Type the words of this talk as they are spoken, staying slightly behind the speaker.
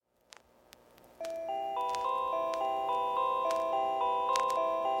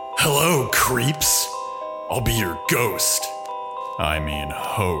Hello, creeps. I'll be your ghost. I mean,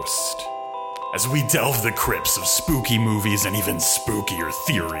 host. As we delve the crypts of spooky movies and even spookier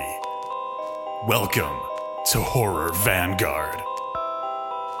theory. Welcome to Horror Vanguard.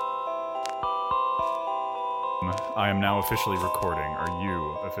 I am now officially recording. Are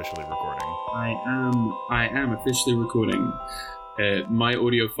you officially recording? I am officially recording. My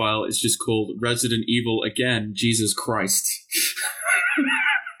audio file is just called Resident Evil Again, Jesus Christ.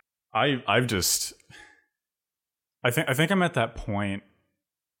 I think I'm at that point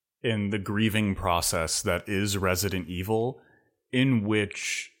in the grieving process that is Resident Evil, in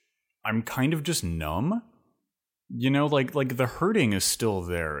which I'm kind of just numb. You know, like the hurting is still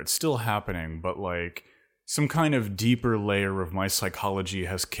there. It's still happening, but like some kind of deeper layer of my psychology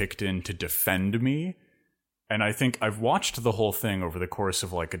has kicked in to defend me. And I think I've watched the whole thing over the course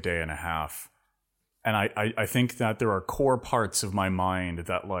of like a day and a half. And I think that there are core parts of my mind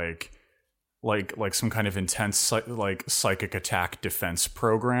that like some kind of intense psychic attack defense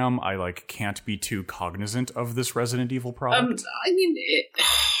program. I like can't be too cognizant of this Resident Evil product. Can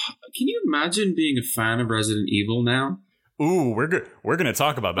you imagine being a fan of Resident Evil now? Ooh, we're gonna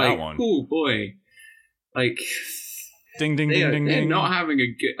talk about that one. Oh boy, like ding ding they're ding. Not having a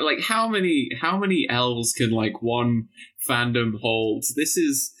good how many L's can like one fandom hold?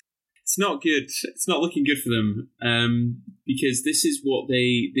 It's not good. It's not looking good for them. Because this is what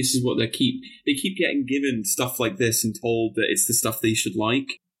they keep getting given stuff like this and told that it's the stuff they should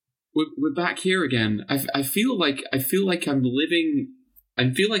like. We're back here again. I feel like I'm living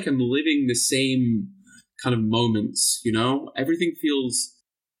the same kind of moments. You know, everything feels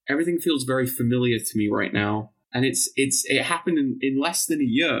very familiar to me right now, and it happened in less than a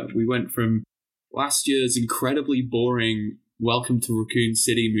year. We went from last year's incredibly boring Welcome to Raccoon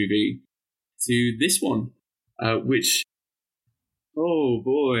City movie to this one, which, oh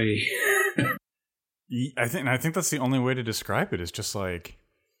boy. I think that's the only way to describe it, is just like,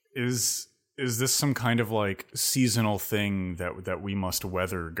 is this some kind of like seasonal thing that we must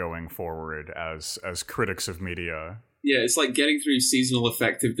weather going forward as critics of media? Yeah, it's like getting through seasonal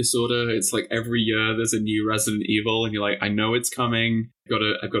affective disorder. It's like every year there's a new Resident Evil, and you're like, I know it's coming.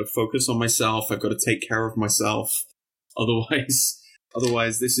 I've got to focus on myself. I've got to take care of myself. Otherwise,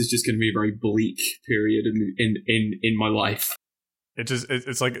 this is just going to be a very bleak period in my life.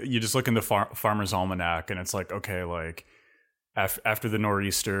 It's like you just look in the Farmer's Almanac, and it's like, okay, like after the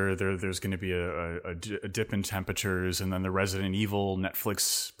nor'easter, there's going to be a dip in temperatures, and then the Resident Evil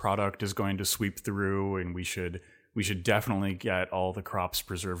Netflix product is going to sweep through, and we should definitely get all the crops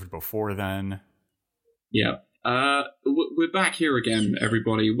preserved before then. Yeah. We're back here again,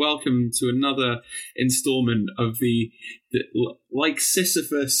 everybody. Welcome to another installment of the like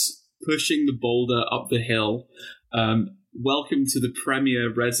Sisyphus pushing the boulder up the hill. Welcome to the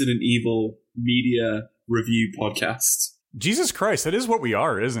premier Resident Evil media review podcast. Jesus Christ, that is what we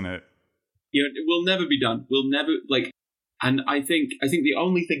are, isn't it? You know, we'll never be done. We'll never and I think the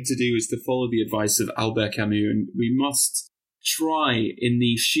only thing to do is to follow the advice of Albert Camus, and we must try, in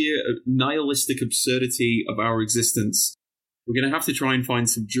the sheer nihilistic absurdity of our existence, we're going to have to try and find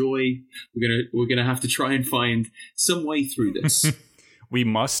some joy. We're going to have to try and find some way through this. We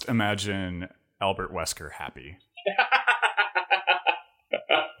must imagine Albert Wesker happy.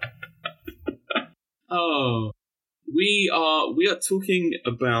 Oh, we are talking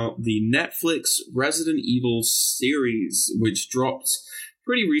about the Netflix Resident Evil series, which dropped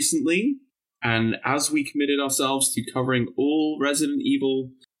pretty recently. And as we committed ourselves to covering all Resident Evil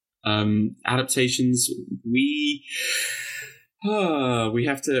adaptations, we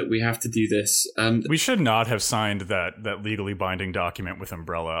have to do this. We should not have signed that legally binding document with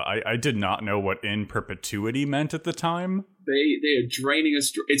Umbrella. I did not know what in perpetuity meant at the time. They are draining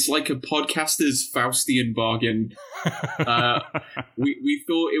us. It's like a podcaster's Faustian bargain. We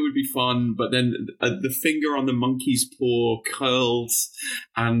thought it would be fun, but then the finger on the monkey's paw curled,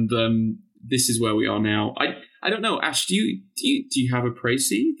 and this is where we are now. I don't know, Ash. Do you have a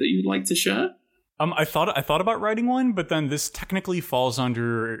précis that you'd like to share? I thought about writing one, but then this technically falls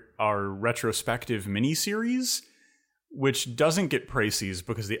under our retrospective miniseries, which doesn't get précis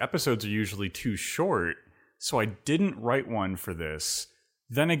because the episodes are usually too short. So I didn't write one for this.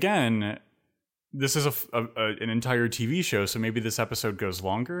 Then again, this is an entire TV show, so maybe this episode goes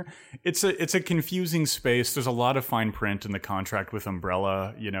longer. It's a confusing space. There's a lot of fine print in the contract with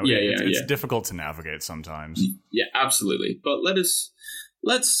Umbrella. You know, it's difficult to navigate sometimes. Yeah, absolutely. But let us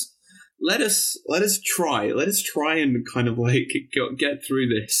try. Let us try and kind of like get through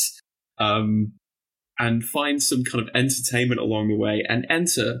this, and find some kind of entertainment along the way, and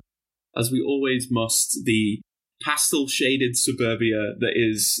enter, as we always must, the pastel shaded suburbia that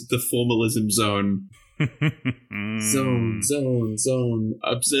is the formalism zone. Zone,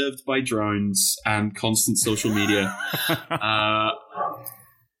 observed by drones and constant social media.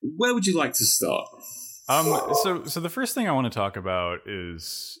 Where would you like to start? So the first thing I want to talk about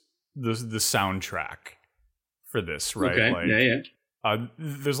is the soundtrack for this, right? Okay. Like,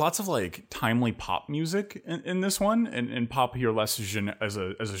 there's lots of like timely pop music in this one, and pop here less as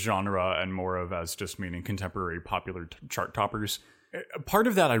a genre and more of as just meaning contemporary popular chart toppers. Part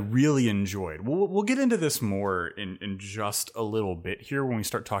of that I really enjoyed. We'll get into this more in just a little bit here when we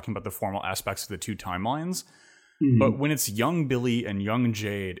start talking about the formal aspects of the two timelines. Mm-hmm. But when it's young Billy and young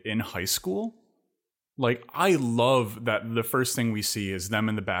Jade in high school, like, I love that the first thing we see is them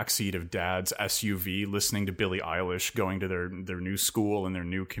in the backseat of Dad's SUV listening to Billie Eilish, going to their new school and their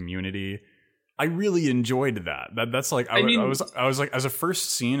new community. I really enjoyed that. That's like I was like, as a first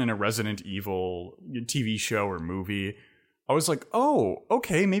scene in a Resident Evil TV show or movie, I was like, oh,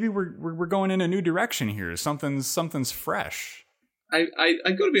 okay, maybe we're going in a new direction here. Something's fresh. I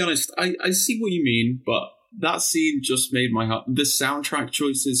got to be honest. I see what you mean, but that scene just made my heart. The soundtrack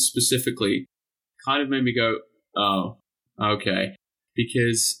choices specifically kind of made me go, oh, okay,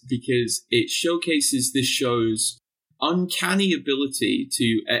 because it showcases this show's uncanny ability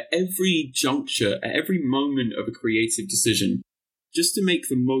to, at every juncture, at every moment of a creative decision, just to make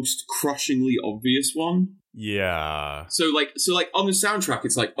the most crushingly obvious one. Yeah. So like on the soundtrack,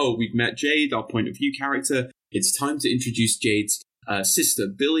 it's like, oh, we've met Jade, our point of view character. It's time to introduce Jade's sister,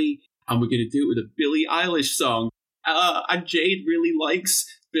 Billy, and we're going to do it with a Billie Eilish song. And Jade really likes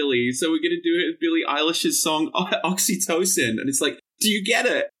Billy, so we're going to do it with Billie Eilish's song, Oxytocin. And it's like, do you get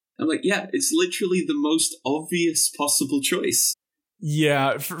it? I'm like, yeah, it's literally the most obvious possible choice.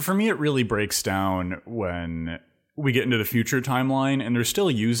 Yeah, for me, it really breaks down when we get into the future timeline, and they're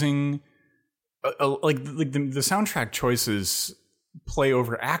still using... like the soundtrack choices play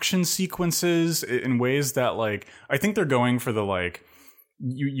over action sequences in ways that, like, I think they're going for the, like,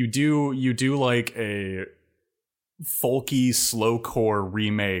 you do like a folky slowcore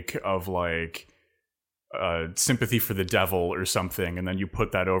remake of like Sympathy for the Devil or something, and then you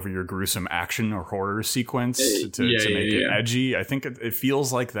put that over your gruesome action or horror sequence to make it edgy. I think it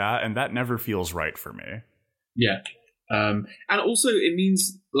feels like that, and that never feels right for me. Yeah. And also it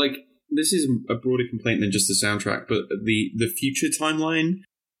means, like, this is a broader complaint than just the soundtrack, but the future timeline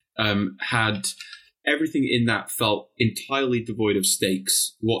had everything in that felt entirely devoid of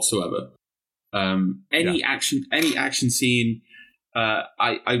stakes whatsoever. Any action scene,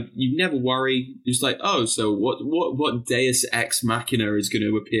 you never worry. It's like, oh, so what Deus Ex Machina is going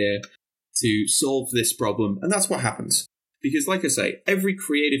to appear to solve this problem, and that's what happens. Because, like I say, every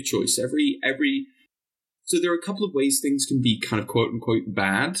creative choice, so there are a couple of ways things can be kind of quote unquote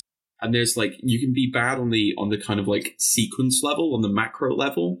bad. And there's, like, you can be bad on the kind of, like, sequence level, on the macro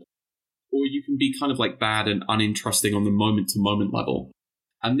level, or you can be kind of, like, bad and uninteresting on the moment-to-moment level.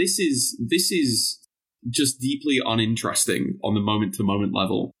 And this is just deeply uninteresting on the moment-to-moment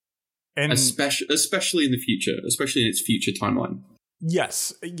level, and especially in the future, especially in its future timeline.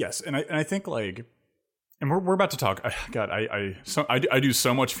 Yes, and I think, like... And we're about to talk. God, I do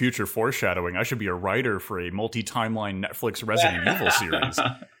so much future foreshadowing. I should be a writer for a multi-timeline Netflix Resident Evil series.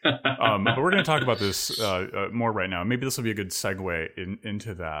 But we're going to talk about this more right now. Maybe this will be a good segue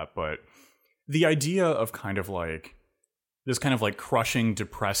into that. But the idea of kind of like this kind of like crushing,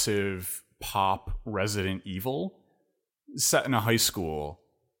 depressive pop Resident Evil set in a high school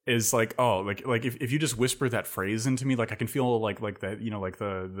is like, oh, like if you just whisper that phrase into me, like I can feel like that, you know, like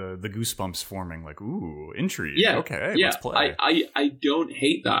the goosebumps forming, like, ooh, intrigue. Yeah, okay, let's play. I don't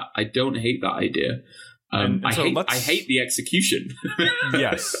hate that. I don't hate that idea. I hate the execution.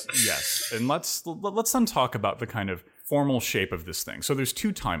 yes. And let's then talk about the kind of formal shape of this thing. So there's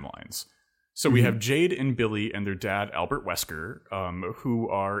two timelines. So we have Jade and Billy and their dad, Albert Wesker, who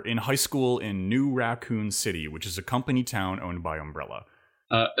are in high school in New Raccoon City, which is a company town owned by Umbrella.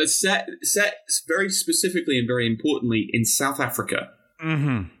 Set very specifically and very importantly in South Africa.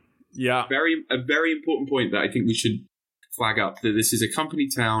 Mm-hmm. Yeah. A very important point that I think we should flag up, that this is a company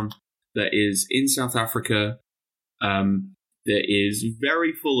town that is in South Africa, that is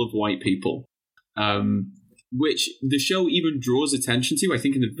very full of white people, which the show even draws attention to, I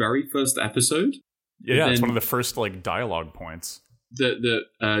think, in the very first episode. Yeah, it's one of the first, like, dialogue points.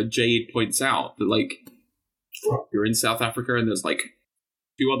 That Jade points out that, like, you're in South Africa and there's, like,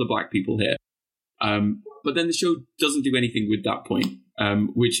 2 other black people here. But then the show doesn't do anything with that point,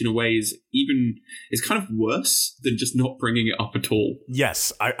 which in a way is kind of worse than just not bringing it up at all.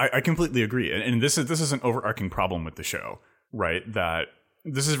 Yes, I completely agree. And this is an overarching problem with the show, right? That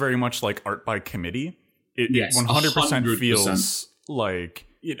this is very much like art by committee, Yes, 100% feels 100%. like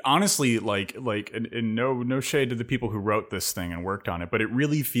it. Honestly, and no shade to the people who wrote this thing and worked on it, but it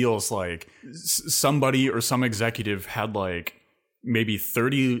really feels like somebody or some executive had like maybe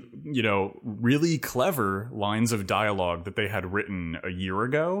 30, really clever lines of dialogue that they had written a year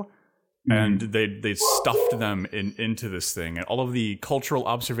ago. And they stuffed them into this thing, and all of the cultural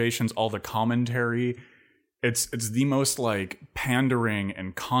observations, all the commentary. It's the most like pandering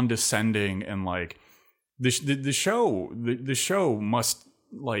and condescending, and like the show must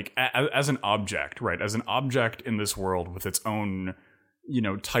like as an object, right? As an object in this world with its own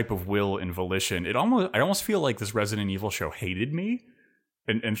type of will and volition. I almost feel like this Resident Evil show hated me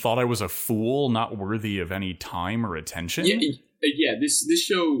and thought I was a fool, not worthy of any time or attention. Yeah, this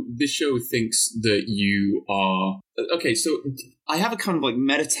show thinks that you are okay. So I have a kind of like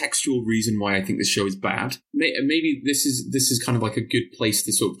metatextual reason why I think this show is bad. Maybe this is kind of like a good place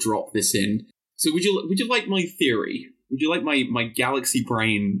to sort of drop this in. So would you like my theory? Would you like my galaxy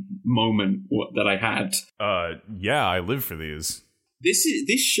brain moment that I had? Yeah, I live for these. This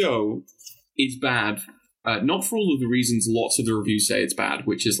show is bad. Not for all of the reasons lots of the reviews say it's bad,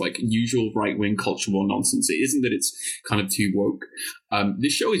 which is like usual right-wing culture war nonsense. It isn't that it's kind of too woke.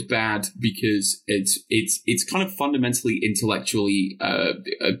 This show is bad because it's kind of fundamentally intellectually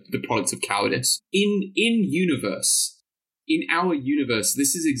the product of cowardice. In our universe,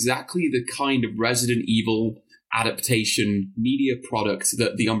 this is exactly the kind of Resident Evil adaptation media product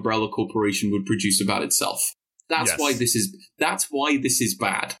that the Umbrella Corporation would produce about itself. That's why this is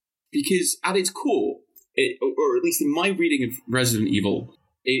bad, because at its core, or at least in my reading of Resident Evil,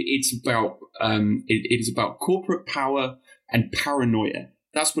 it is about corporate power and paranoia.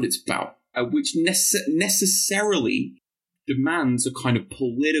 That's what it's about, which necessarily demands a kind of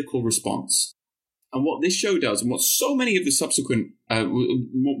political response. And what this show does, and what so many of the subsequent,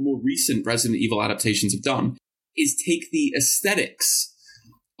 more recent Resident Evil adaptations have done, is take the aesthetics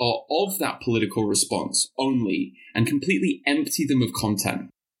of that political response only and completely empty them of content.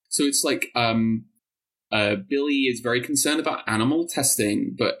 So it's like Billy is very concerned about animal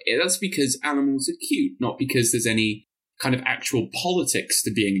testing, but that's because animals are cute, not because there's any kind of actual politics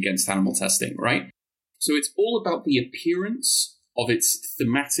to being against animal testing, right? So it's all about the appearance of its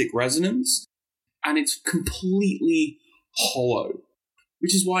thematic resonance, and it's completely hollow.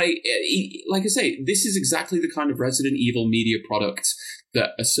 Which is why, like I say, this is exactly the kind of Resident Evil media product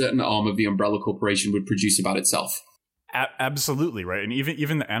that a certain arm of the Umbrella Corporation would produce about itself. Absolutely, right? And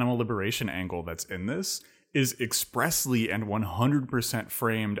even the animal liberation angle that's in this is expressly and 100%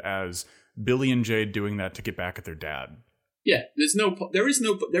 framed as Billy and Jade doing that to get back at their dad. Yeah, there is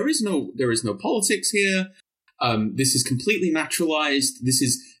no politics here. This is completely naturalized. This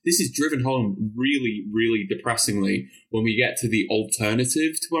is driven home really, really depressingly when we get to the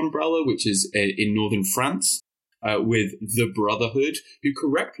alternative to Umbrella, which is in northern France, with the Brotherhood, who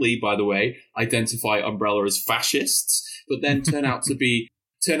correctly, by the way, identify Umbrella as fascists, but then turn out to be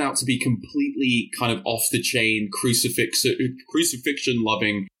completely kind of off the chain crucifixion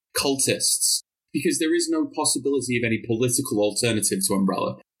loving cultists, because there is no possibility of any political alternative to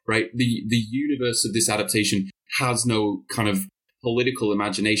Umbrella. Right, the universe of this adaptation has no kind of political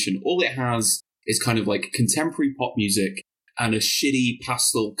imagination. All it has is kind of like contemporary pop music and a shitty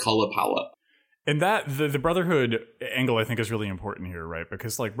pastel color palette. And that the Brotherhood angle, I think, is really important here, right?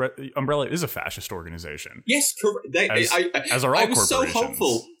 Because like Umbrella is a fascist organization. Yes, correct. As are all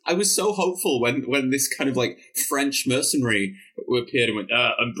corporations. I was so hopeful when this kind of like French mercenary appeared and went,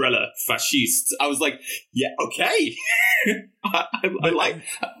 Umbrella, fascist. I was like, yeah, okay. I like,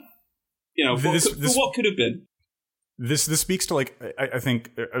 what could have been. This speaks to like I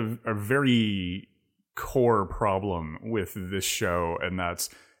think a very core problem with this show, and that's,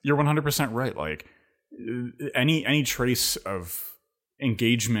 you're 100% right. Like any trace of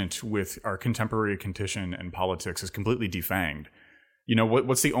engagement with our contemporary condition and politics is completely defanged. You know,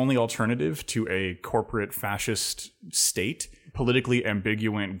 what's the only alternative to a corporate fascist state? Politically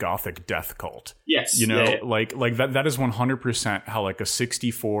ambiguous Gothic death cult. Yes. You know, like that is 100% how like a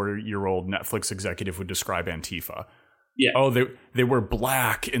 64-year-old Netflix executive would describe Antifa. Yeah. Oh, they were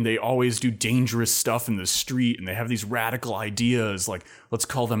black and they always do dangerous stuff in the street and they have these radical ideas. Like, let's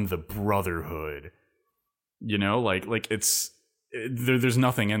call them the Brotherhood. You know, like it's there's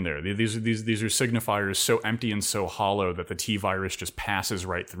nothing in there. These are signifiers so empty and so hollow that the T virus just passes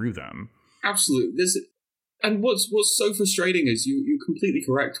right through them. Absolutely. And what's so frustrating is you're completely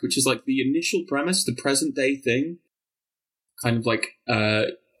correct, which is like the initial premise, the present day thing, kind of like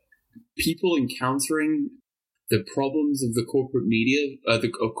people encountering the problems of the corporate media, of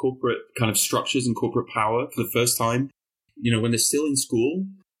corporate kind of structures and corporate power for the first time, you know, when they're still in school.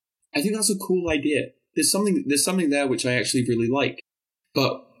 I think that's a cool idea. there's something there which I actually really like.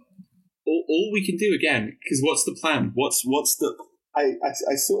 But all we can do again, because what's the plan? What's the?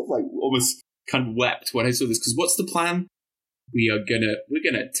 I sort of like almost kind of wept when I saw this, because what's the plan? We're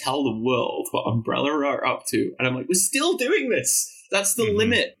gonna tell the world what Umbrella are up to, and I'm like, we're still doing this. That's the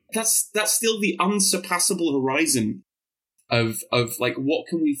limit. That's still the unsurpassable horizon of like, what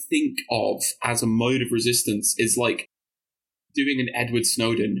can we think of as a mode of resistance? Is like doing an Edward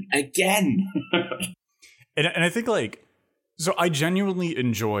Snowden again. and I think like, so I genuinely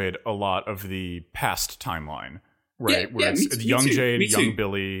enjoyed a lot of the past timeline, right? Where it's young Jade, young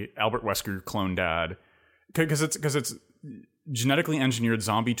Billy, Albert Wesker clone dad, because it's genetically engineered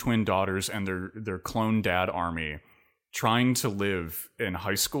zombie twin daughters and their clone dad army trying to live in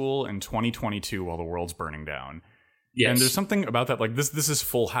high school in 2022 while the world's burning down. Yes. And there's something about that, like this is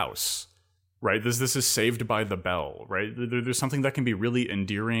Full House, right? This is Saved by the Bell, right? There's something that can be really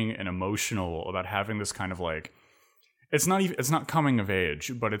endearing and emotional about having this kind of like, it's not coming of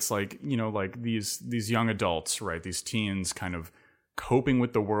age, but it's like, you know, like these young adults, right? These teens kind of coping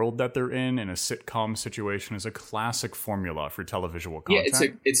with the world that they're in a sitcom situation is a classic formula for televisual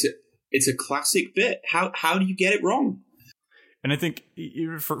content. Yeah, it's a classic bit. How do you get it wrong? And I think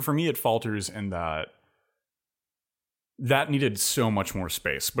for me, it falters in that needed so much more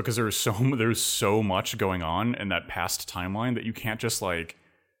space, because there's so much going on in that past timeline that you can't just like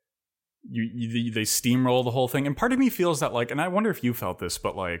they steamroll the whole thing. And part of me feels that like, and I wonder if you felt this,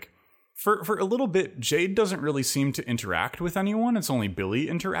 but like for a little bit, Jade doesn't really seem to interact with anyone. It's only Billy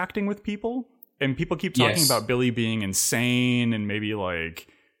interacting with people, and people keep talking about Billy being insane and maybe like,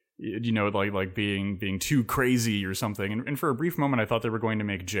 you know, like being too crazy or something. And for a brief moment, I thought they were going to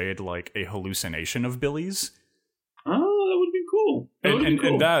make Jade like a hallucination of Billy's. Oh, that would have been cool.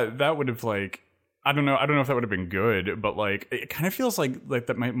 And that would have like, I don't know if that would have been good, but like it kind of feels like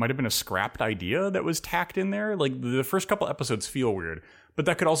that might have been a scrapped idea that was tacked in there. Like the first couple episodes feel weird, but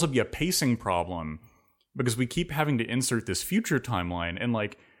that could also be a pacing problem, because we keep having to insert this future timeline, and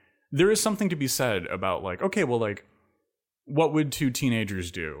like there is something to be said about like, okay, well, like what would two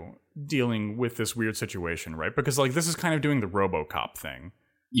teenagers do dealing with this weird situation, right? Because like this is kind of doing the RoboCop thing.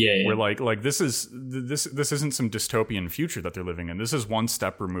 Yeah. Where like this isn't some dystopian future that they're living in. This is one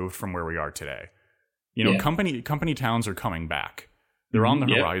step removed from where we are today. You know, company towns are coming back. They're on the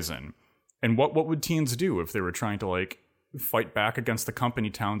horizon. And what would teens do if they were trying to like fight back against the company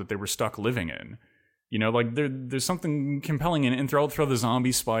town that they were stuck living in? You know, like there's something compelling in it, and throw the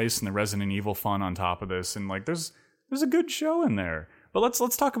zombie spice and the Resident Evil fun on top of this, and like there's a good show in there. But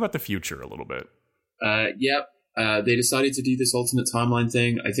let's talk about the future a little bit. They decided to do this alternate timeline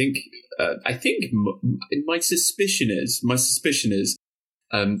thing. I think my suspicion is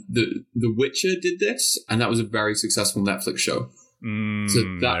The Witcher did this, and that was a very successful Netflix show.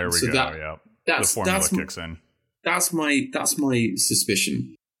 There we go. Yeah, the formula kicks in. That's my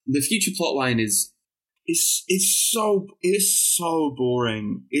suspicion. The future plotline is so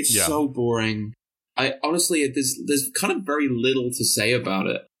boring. It's so boring. I honestly, there's kind of very little to say about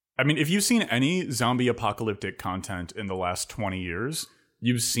it. I mean, if you've seen any zombie apocalyptic content in the last 20 years,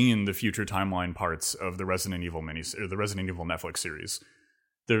 you've seen the future timeline parts of the Resident Evil the Resident Evil Netflix series.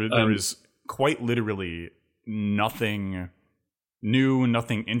 There is quite literally nothing new,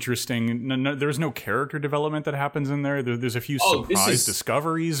 nothing interesting. There's no character development that happens in there. There's a few surprise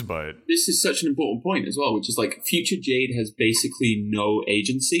discoveries, but this is such an important point as well, which is like future Jade has basically no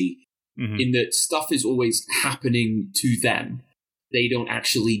agency in that stuff is always happening to them. They don't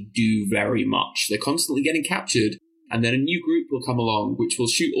actually do very much. They're constantly getting captured, and then a new group will come along, which will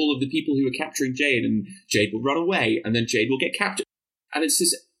shoot all of the people who are capturing Jade, and Jade will run away, and then Jade will get captured. And it's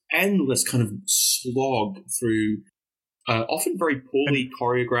this endless kind of slog through often very poorly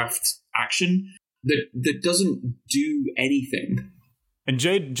choreographed action that doesn't do anything. And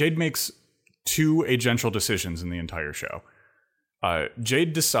Jade makes two agential decisions in the entire show.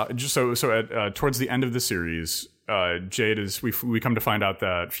 Jade decides towards the end of the series, Jade is we come to find out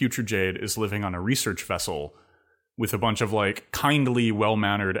that future Jade is living on a research vessel with a bunch of like kindly,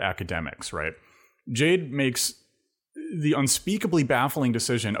 well-mannered academics, right? Jade makes the unspeakably baffling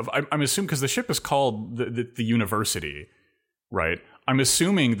decision of, I'm assuming, because the ship is called the University, right? I'm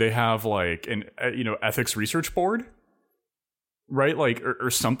assuming they have like an ethics research board, right? Like or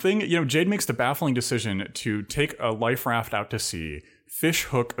something. You know, Jade makes the baffling decision to take a life raft out to sea, fish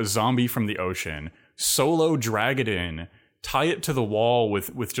hook a zombie from the ocean, solo drag it in, tie it to the wall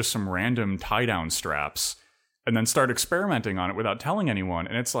with just some random tie down straps, and then start experimenting on it without telling anyone.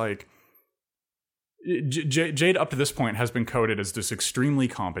 And it's like, Jade up to this point has been coded as this extremely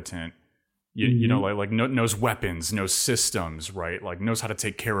competent, You know, knows weapons, knows systems, right? Like knows how to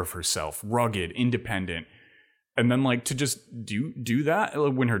take care of herself, rugged, independent. And then like to just do that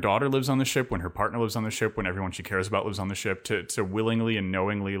when her daughter lives on the ship, when her partner lives on the ship, when everyone she cares about lives on the ship, to willingly and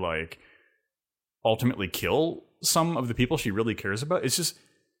knowingly like ultimately kill some of the people she really cares about. It's just,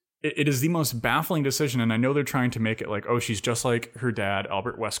 it is the most baffling decision. And I know they're trying to make it like, oh, she's just like her dad,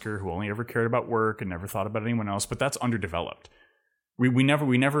 Albert Wesker, who only ever cared about work and never thought about anyone else. But that's underdeveloped. We never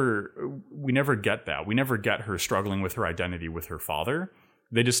get that. We never get her struggling with her identity with her father.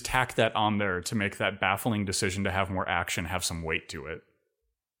 They just tack that on there to make that baffling decision to have more action, have some weight to it.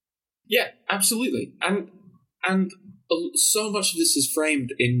 Yeah, absolutely. And so much of this is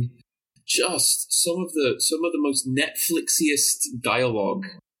framed in just some of the most Netflixiest dialogue.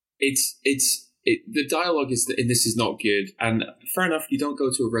 The dialogue in this is not good, and fair enough. You don't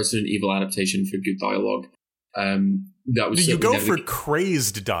go to a Resident Evil adaptation for good dialogue. You go for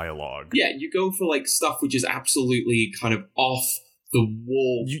crazed dialogue. Yeah, you go for like stuff which is absolutely kind of off the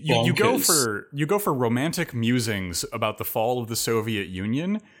wall. You go for romantic musings about the fall of the Soviet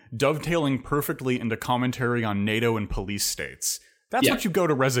Union, dovetailing perfectly into commentary on NATO and police states. That's what you go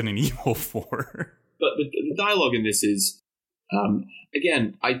to Resident Evil for. But the dialogue in this is,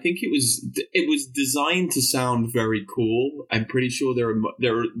 again, I think it was designed to sound very cool. I'm pretty sure there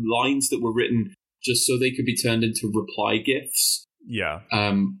are lines that were written just so they could be turned into reply GIFs. Yeah.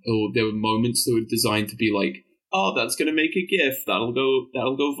 Or there were moments that were designed to be like, oh, that's going to make a GIF. That'll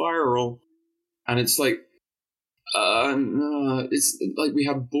go viral. And it's like, it's like we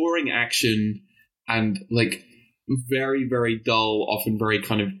have boring action and like very, very dull, often very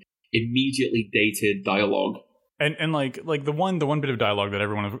kind of immediately dated dialogue. And like the one bit of dialogue that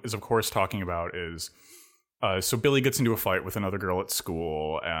everyone is of course talking about is, so Billy gets into a fight with another girl at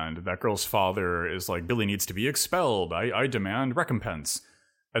school, and that girl's father is like, Billy needs to be expelled. I demand recompense.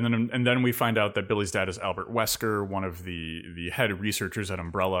 And then we find out that Billy's dad is Albert Wesker, one of the head researchers at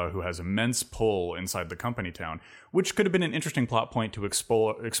Umbrella, who has immense pull inside the company town, which could have been an interesting plot point to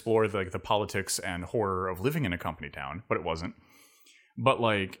explore the politics and horror of living in a company town, but it wasn't. But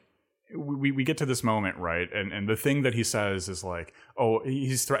like, we get to this moment, right? And the thing that he says is like, oh,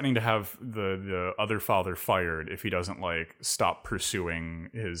 he's threatening to have the other father fired if he doesn't like stop pursuing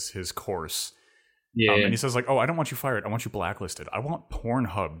his course. Yeah. And he says like, oh, I don't want you fired. I want you blacklisted. I want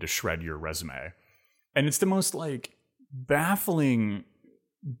Pornhub to shred your resume. And it's the most like baffling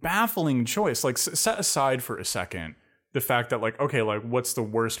choice. Like set aside for a second the fact that like, okay, like what's the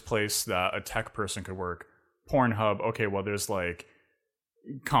worst place that a tech person could work? Pornhub. Okay, well there's like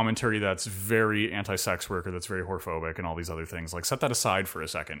commentary that's very anti-sex work or that's very whorephobic and all these other things. Like set that aside for a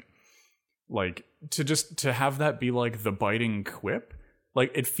second. Like to have that be like the biting quip.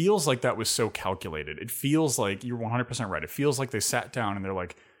 Like, it feels like that was so calculated. It feels like, you're 100% right. It feels like they sat down and they're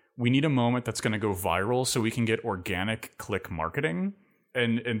like, we need a moment that's going to go viral so we can get organic click marketing.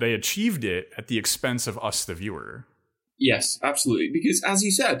 And they achieved it at the expense of us, the viewer. Yes, absolutely. Because, as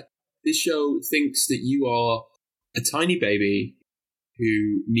you said, this show thinks that you are a tiny baby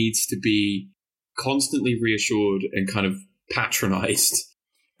who needs to be constantly reassured and kind of patronized.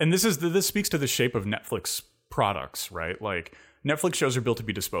 And this speaks to the shape of Netflix products, right? Like, Netflix shows are built to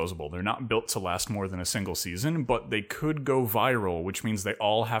be disposable. They're not built to last more than a single season, but they could go viral, which means they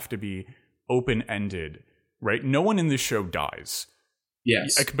all have to be open-ended, right? No one in this show dies.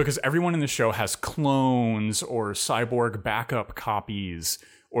 Yes. Because everyone in the show has clones or cyborg backup copies,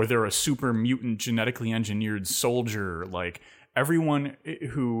 or they're a super mutant genetically engineered soldier. Like, everyone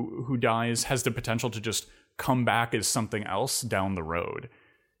who dies has the potential to just come back as something else down the road.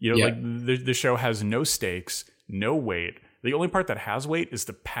 You know, like the show has no stakes, no weight. The only part that has weight is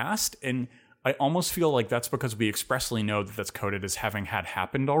the past, and I almost feel like that's because we expressly know that that's coded as having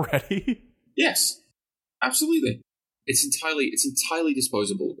happened already. Yes, absolutely. It's entirely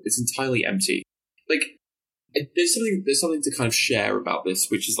disposable. It's entirely empty. Like, there's something to kind of share about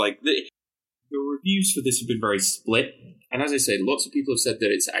this, which is like the reviews for this have been very split. And as I say, lots of people have said that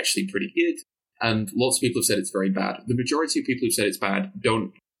it's actually pretty good, and lots of people have said it's very bad. The majority of people who've said it's bad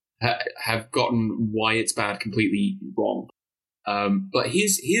don't have gotten why it's bad completely wrong. But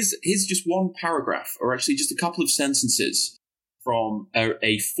here's just one paragraph, or actually just a couple of sentences from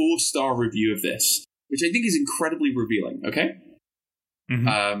a 4-star review of this, which I think is incredibly revealing. Okay,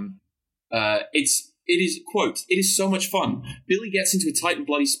 it is quote, "It is so much fun. Billy gets into a tight and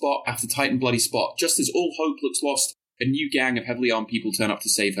bloody spot after tight and bloody spot. Just as all hope looks lost, a new gang of heavily armed people turn up to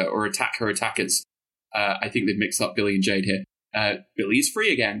save her or attack her attackers." I think they've mixed up Billy and Jade here. Billy is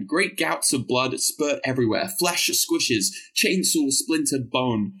free again. Great gouts of blood spurt everywhere. Flesh squishes. Chainsaw splintered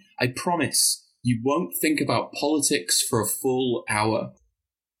bone. I promise you won't think about politics for a full hour.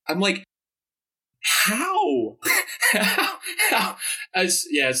 I'm like, How?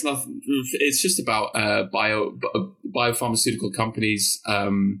 It's nothing. It's just about biopharmaceutical companies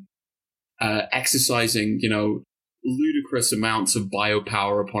exercising, ludicrous amounts of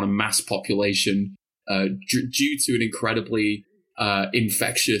biopower upon a mass population due to an incredibly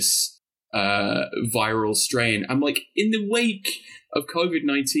infectious viral strain. I'm like, in the wake of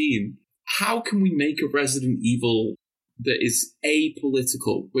COVID-19, how can we make a Resident Evil that is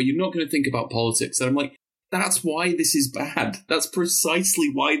apolitical, where you're not going to think about politics? And I'm like, that's why this is bad. That's precisely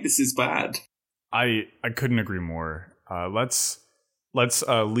why this is bad. I couldn't agree more. Let's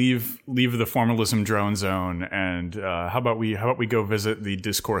leave the formalism drone zone, and how about we go visit the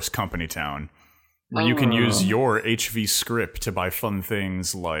Discourse Company Town, where you can use your HV script to buy fun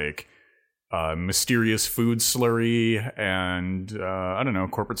things like mysterious food slurry and I don't know,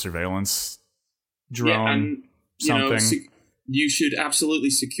 corporate surveillance drone. Something. You should absolutely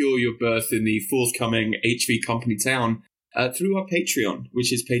secure your berth in the forthcoming HV Company Town through our Patreon,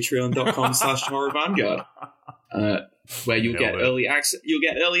 which is patreon.com/horrorvanguard, where you'll get early access. You'll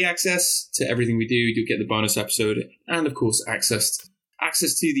get early access to everything we do. You'll get the bonus episode, and of course, access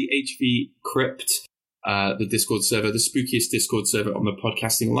to the HV Crypt, the Discord server, the spookiest Discord server on the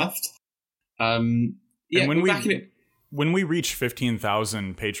podcasting left. And when we reach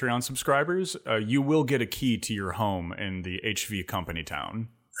 15,000 Patreon subscribers, you will get a key to your home in the HV Company Town.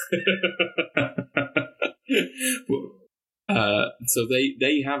 So there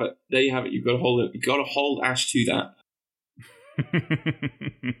you have it. There you have it. You've got to hold it. You've got to hold Ash to that.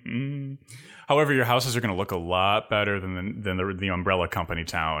 However, your houses are going to look a lot better than the Umbrella Company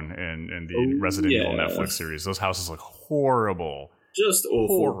Town in the Resident Evil Netflix series. Those houses look horrible. Just awful.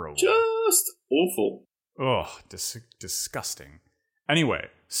 Horrible. Just awful. Oh, disgusting. Anyway,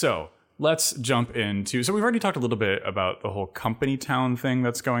 so let's jump into... So we've already talked a little bit about the whole company town thing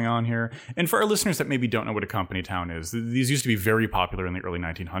that's going on here. And for our listeners that maybe don't know what a company town is, these used to be very popular in the early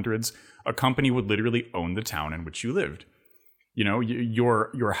 1900s. A company would literally own the town in which you lived.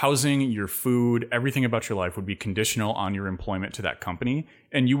 Your housing, your food, everything about your life would be conditional on your employment to that company,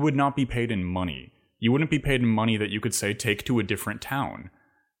 and you would not be paid in money. You wouldn't be paid in money that you could say, take to a different town.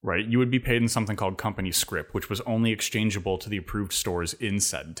 Right, you would be paid in something called company scrip, which was only exchangeable to the approved stores in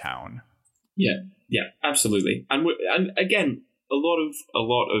said town. Yeah, absolutely. And again, a lot of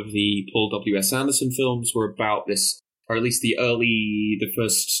the Paul W.S. Anderson films were about this, or at least the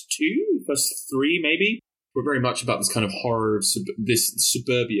first three maybe, were very much about this kind of horror of this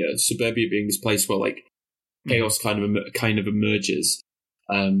suburbia being this place where like chaos kind of emerges.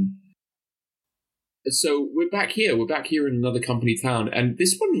 So we're back here in another company town, and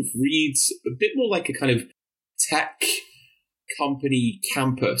this one reads a bit more like a kind of tech company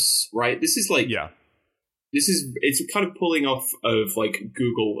campus, right? This is like, it's kind of pulling off of like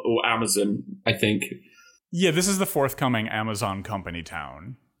Google or Amazon, I think. Yeah, this is the forthcoming Amazon company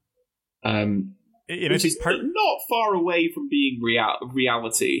town. Which is not far away from being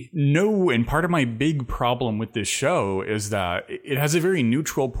reality. No, and part of my big problem with this show is that it has a very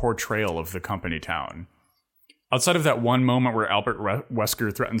neutral portrayal of the company town. Outside of that one moment where Albert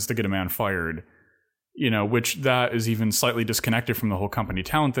Wesker threatens to get a man fired, which that is even slightly disconnected from the whole company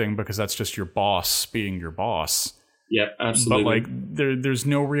town thing, because that's just your boss being your boss. Yeah, absolutely. But like, there's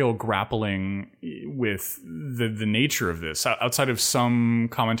no real grappling with the nature of this outside of some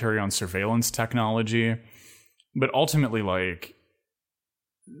commentary on surveillance technology. But ultimately, like,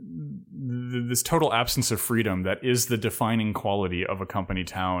 this total absence of freedom that is the defining quality of a company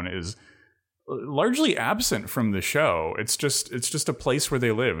town is largely absent from the show. It's just a place where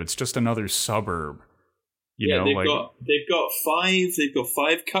they live. It's just another suburb. They've got five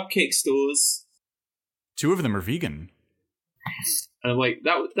cupcake stores. 2 of them are vegan. And like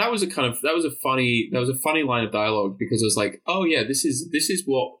that was a funny line of dialogue, because I was like, oh yeah, this is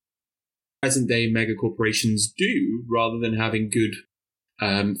what present day mega corporations do, rather than having good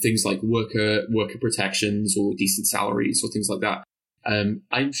things like worker protections or decent salaries or things like that.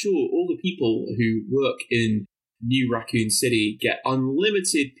 I'm sure all the people who work in New Raccoon City get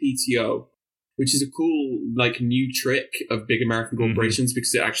unlimited PTO, which is a cool like new trick of big American corporations,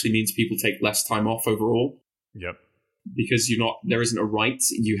 because it actually means people take less time off overall. Yep. Because there isn't a right.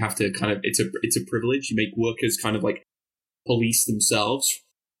 You have to it's a privilege. You make workers kind of like police themselves.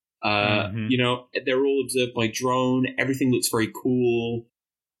 They're all observed by drone. Everything looks very cool,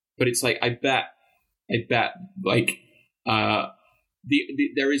 but it's like, I bet like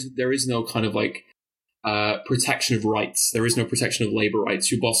there is no kind of like protection of rights. There is no protection of labor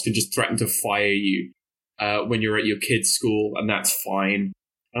rights. Your boss can just threaten to fire you when you're at your kid's school, and that's fine.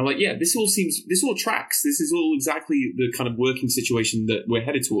 And I'm like, yeah, this all tracks. This is all exactly the kind of working situation that we're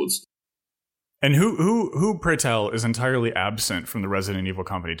headed towards. And who, pray tell, is entirely absent from the Resident Evil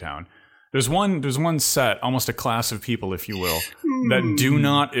Company Town? There's one set, almost a class of people, if you will, that do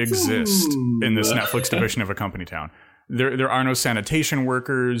not exist in this Netflix division of A Company Town. There are no sanitation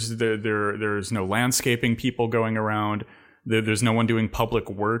workers. There's no landscaping people going around. There's no one doing public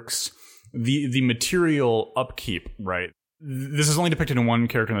works. The material upkeep, right? This is only depicted in one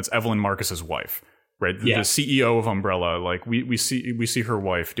character, and that's Evelyn Marcus's wife, right? The CEO of Umbrella. Like we see her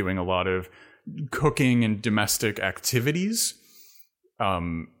wife doing a lot of cooking and domestic activities.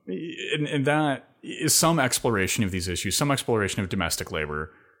 And that is some exploration of these issues, some exploration of domestic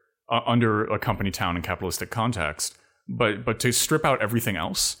labor under a company town in capitalistic context. But to strip out everything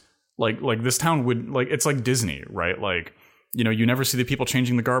else, like this town would, like, it's like Disney, right? Like, you know, you never see the people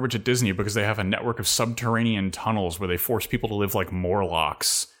changing the garbage at Disney because they have a network of subterranean tunnels where they force people to live like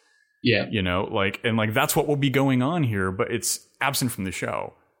Morlocks. Yeah. You know, like, and like that's what will be going on here, but it's absent from the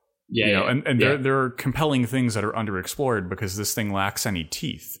show. Yeah, you know, and there are compelling things that are underexplored because this thing lacks any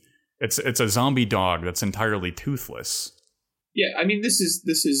teeth. It's a zombie dog that's entirely toothless. Yeah, I mean, this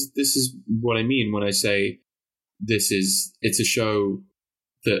is what I mean when I say it's a show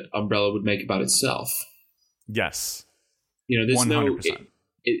that Umbrella would make about itself. Yes, you know, there's 100%.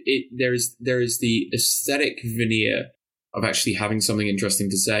 There is the aesthetic veneer of actually having something interesting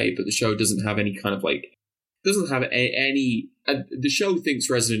to say, but the show doesn't have any kind of like. Doesn't have any. The show thinks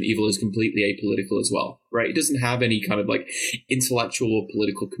Resident Evil is completely apolitical as well, right? It doesn't have any kind of like intellectual or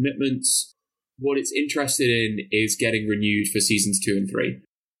political commitments. What it's interested in is getting renewed for seasons 2 and 3,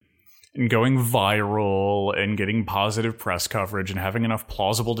 and going viral and getting positive press coverage and having enough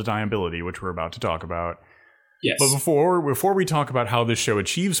plausible deniability, which we're about to talk about. Yes. But before we talk about how this show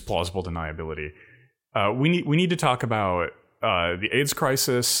achieves plausible deniability, we need to talk about the AIDS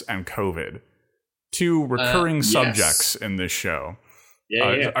crisis and COVID. Two recurring subjects in this show.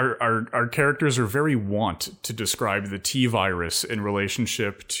 Our characters are very wont to describe the T virus in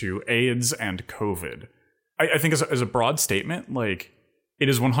relationship to AIDS and COVID. I think as a broad statement, like, it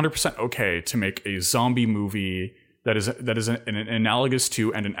is 100% okay to make a zombie movie that is an analogous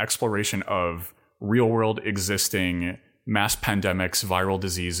to and an exploration of real world existing mass pandemics, viral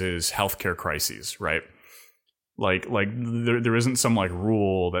diseases, healthcare crises, right? Like there isn't some like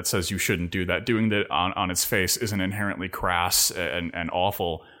rule that says you shouldn't do that. Doing that on its face isn't inherently crass and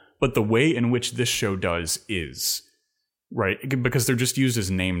awful. But the way in which this show does is, right, because they're just used as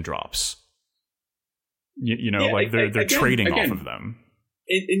name drops. You know, they're trading off of them.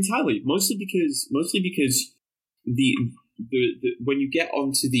 Entirely, mostly because the when you get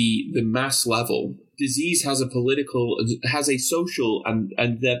onto the mass level, disease has a social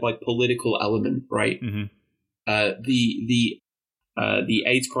and thereby political element, right? Mm-hmm. The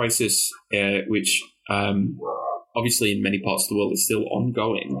AIDS crisis, which obviously in many parts of the world is still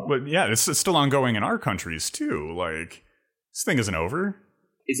ongoing. But yeah, it's still ongoing in our countries too. Like, this thing isn't over.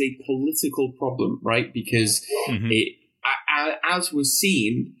 Is a political problem, right? Because it, as was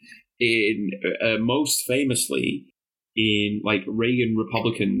seen in most famously in like Reagan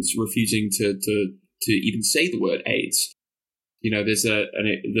Republicans refusing to even say the word AIDS. You know, there's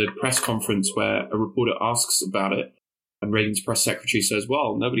the press conference where a reporter asks about it, and Reagan's press secretary says,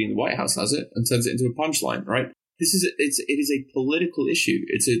 "Well, nobody in the White House has it," and turns it into a punchline. Right? It is a political issue.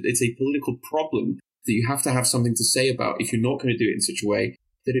 It's a political problem that you have to have something to say about if you're not going to do it in such a way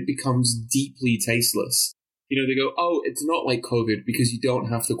that it becomes deeply tasteless. You know, they go, "Oh, it's not like COVID because you don't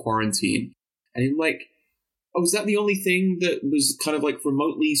have to quarantine," and you're like, oh, is that the only thing that was kind of like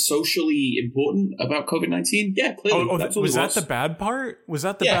remotely socially important about COVID-19? Yeah, clearly. Was that the bad part? Was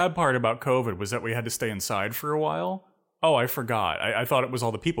that the bad part about COVID? Was that we had to stay inside for a while? Oh, I forgot. I thought it was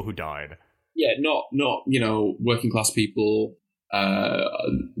all the people who died. Yeah, not you know, working class people,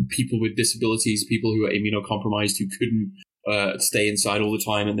 people with disabilities, people who are immunocompromised who couldn't stay inside all the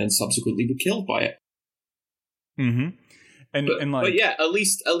time and then subsequently were killed by it. Mm-hmm. But yeah, at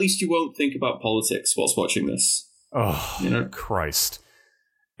least you won't think about politics whilst watching this. Oh, you know? Christ!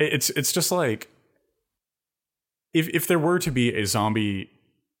 It's just like if there were to be a zombie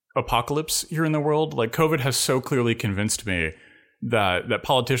apocalypse here in the world, like COVID has so clearly convinced me that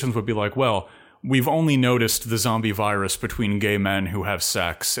politicians would be like, well, we've only noticed the zombie virus between gay men who have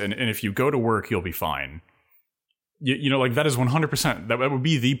sex, and if you go to work, you'll be fine. You know, like, that is 100%. That would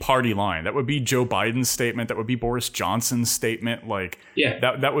be the party line. That would be Joe Biden's statement. That would be Boris Johnson's statement. Like,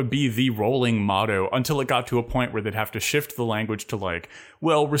 that would be the rolling motto until it got to a point where they'd have to shift the language to like,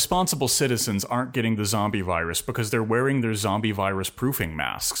 well, responsible citizens aren't getting the zombie virus because they're wearing their zombie virus proofing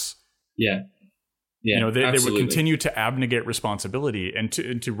masks. Yeah. Yeah, you know, they would continue to abnegate responsibility and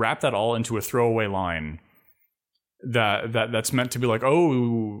to wrap that all into a throwaway line that's meant to be like,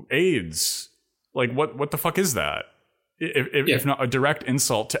 oh, AIDS. Like, what the fuck is that? If not a direct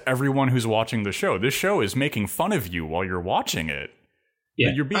insult to everyone who's watching the show. This show is making fun of you while you're watching it.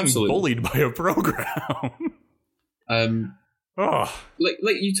 Yeah, you're being absolutely. bullied by a program.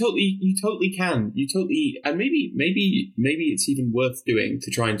 Like you totally can. And maybe it's even worth doing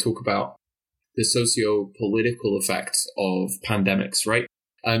to try and talk about the socio-political effects of pandemics, right?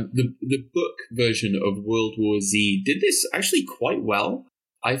 The book version of World War Z did this actually quite well,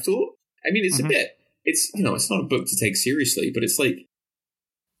 I thought. I mean, it's a bit. It's it's not a book to take seriously, but it's like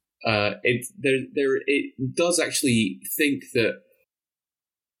it does actually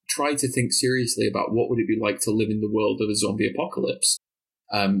try to think seriously about what would it be like to live in the world of a zombie apocalypse.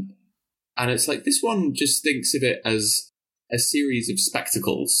 And it's like this one just thinks of it as a series of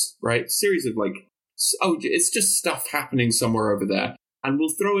spectacles, right? Series of like, it's just stuff happening somewhere over there. And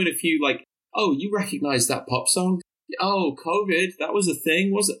we'll throw in a few like, oh, you recognize that pop song? Oh, COVID, that was a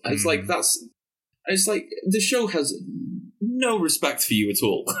thing, was it? It's like, it's like the show has no respect for you at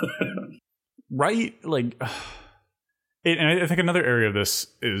all. Right? Like, and I think another area of this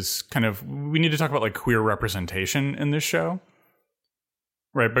is kind of, we need to talk about like queer representation in this show.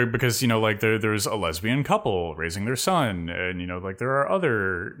 Right, because, like, there's a lesbian couple raising their son, and, like, there are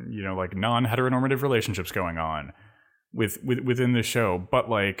other, like, non-heteronormative relationships going on within the show. But,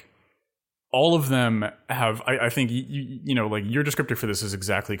 like, all of them have, I think, like, your descriptor for this is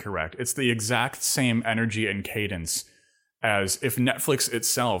exactly correct. It's the exact same energy and cadence as if Netflix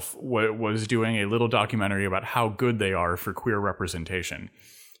itself was doing a little documentary about how good they are for queer representation.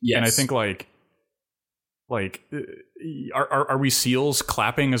 Yes. And I think, like, are we seals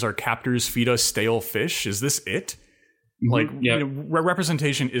clapping as our captors feed us stale fish? Is this it? Like,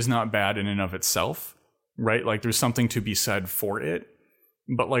 representation is not bad in and of itself, right? Like, there's something to be said for it.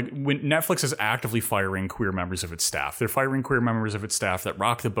 But, like, when Netflix is actively firing queer members of its staff, they're firing queer members of its staff that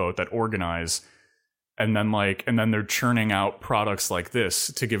rock the boat, that organize, and then they're churning out products like this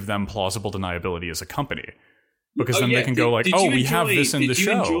to give them plausible deniability as a company. Because then they can go like, we have this in the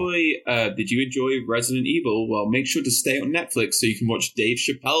show. Did you enjoy Resident Evil? Well, make sure to stay on Netflix so you can watch Dave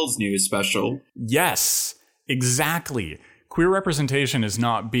Chappelle's newest special. Yes, exactly. Queer representation is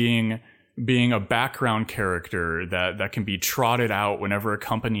not being a background character that can be trotted out whenever a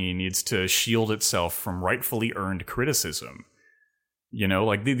company needs to shield itself from rightfully earned criticism.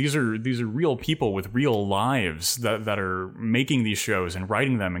 Like these are real people with real lives that are making these shows and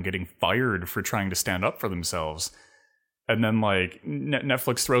writing them and getting fired for trying to stand up for themselves. And then like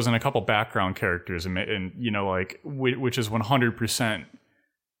Netflix throws in a couple background characters and like which is 100%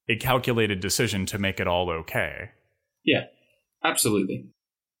 a calculated decision to make it all okay. Yeah, absolutely.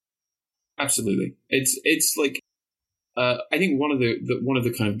 It's like I think one of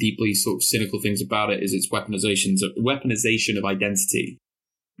the kind of deeply sort of cynical things about it is its weaponization of identity.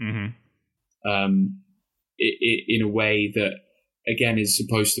 Mm-hmm. In a way that again is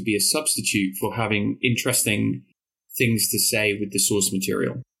supposed to be a substitute for having interesting things to say with the source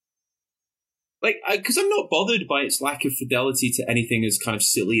material. Like, because I'm not bothered by its lack of fidelity to anything as kind of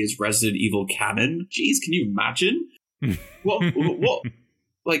silly as Resident Evil canon. Jeez, can you imagine? What?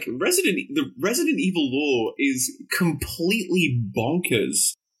 Like, the Resident Evil lore is completely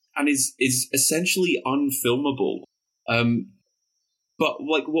bonkers and is essentially unfilmable. But,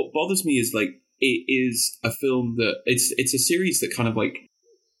 like, what bothers me is, like, it is a film that... It's a series that kind of, like,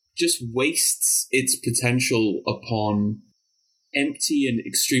 just wastes its potential upon empty and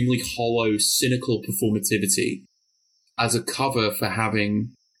extremely hollow, cynical performativity as a cover for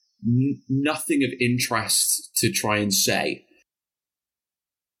having nothing of interest to try and say.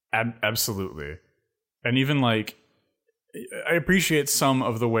 Absolutely. And even like, I appreciate some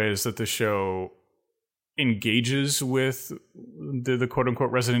of the ways that the show engages with the quote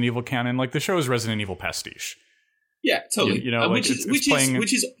unquote Resident Evil canon. Like the show is Resident Evil pastiche. Yeah, totally. Like which is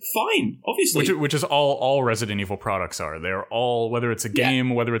fine, obviously. Which is all Resident Evil products are. They're all, whether it's a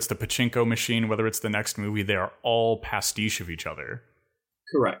game, whether it's the pachinko machine, whether it's the next movie, they are all pastiche of each other.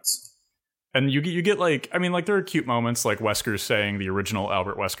 Correct. And you get like, I mean, like there are cute moments like Wesker saying the original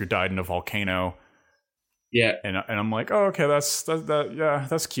Albert Wesker died in a volcano. Yeah. And I'm like, oh, okay, that's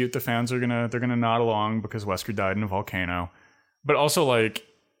cute. The fans they're gonna nod along because Wesker died in a volcano. But also like,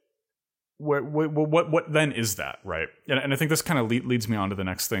 what then is that, right? And I think this kind of leads me on to the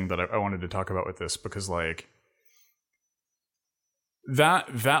next thing that I wanted to talk about with this, because like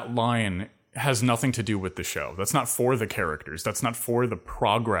that line has nothing to do with the show. That's not for the characters. That's not for the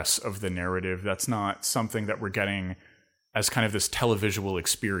progress of the narrative. That's not something that we're getting as kind of this televisual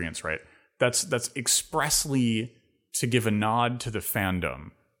experience, right? That's expressly to give a nod to the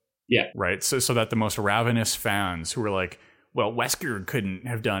fandom. Yeah. Right? So that the most ravenous fans who are like, well, Wesker couldn't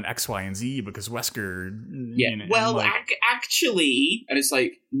have done X, Y, and Z because Wesker. Yeah. Well, like, actually, and it's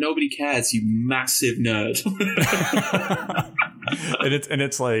like nobody cares, you massive nerd. and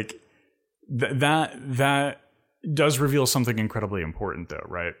it's like that does reveal something incredibly important, though,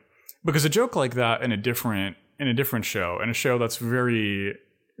 right? Because a joke like that in a different show, and a show that's very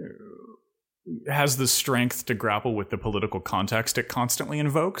has the strength to grapple with the political context it constantly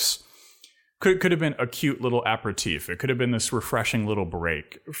invokes, could have been a cute little aperitif. It could have been this refreshing little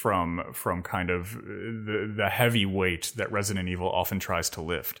break from kind of the heavy weight that Resident Evil often tries to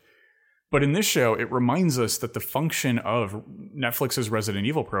lift. But in this show, it reminds us that the function of Netflix's Resident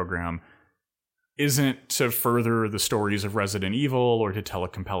Evil program isn't to further the stories of Resident Evil or to tell a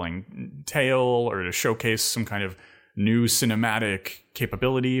compelling tale or to showcase some kind of new cinematic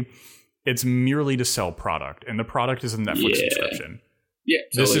capability. It's merely to sell product, and the product is a Netflix subscription. Yeah,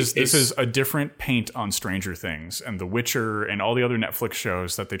 totally. This is a different paint on Stranger Things and The Witcher and all the other Netflix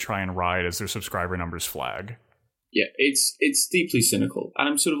shows that they try and ride as their subscriber numbers flag. Yeah, it's deeply cynical, and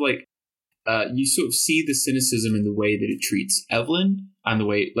I'm sort of like, you sort of see the cynicism in the way that it treats Evelyn, and the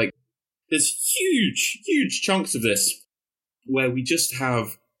way, like, there's huge chunks of this where we just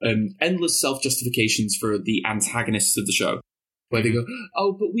have endless self-justifications for the antagonists of the show, where they go,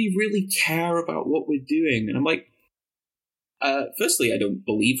 oh, but we really care about what we're doing. And I'm like, firstly, I don't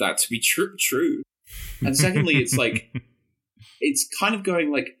believe that to be true. And secondly, it's like, it's kind of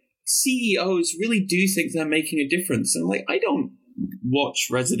going like, CEOs really do think they're making a difference. And I'm like, I don't watch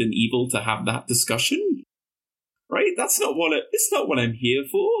Resident Evil to have that discussion. Right? It's not what I'm here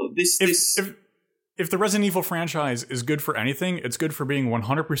for. If the Resident Evil franchise is good for anything, it's good for being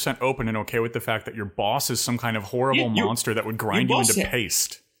 100% open and okay with the fact that your boss is some kind of horrible monster that would grind you into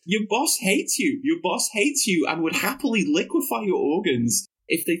paste. Your boss hates you. Your boss hates you and would happily liquefy your organs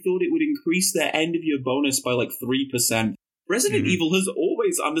if they thought it would increase their end of year bonus by like 3%. Resident Evil has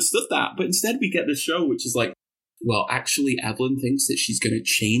always understood that, but instead we get this show which is like, well, actually Evelyn thinks that she's going to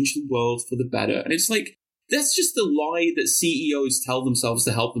change the world for the better. And it's like, that's just the lie that CEOs tell themselves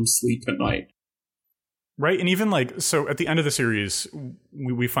to help them sleep at night. Right, and even like, so at the end of the series,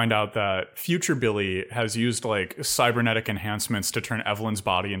 we find out that future Billy has used like cybernetic enhancements to turn Evelyn's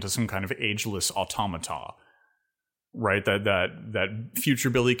body into some kind of ageless automata. Right, that future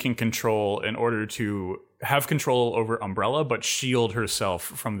Billy can control in order to have control over Umbrella, but shield herself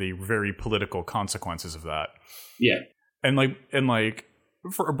from the very political consequences of that. Yeah, and like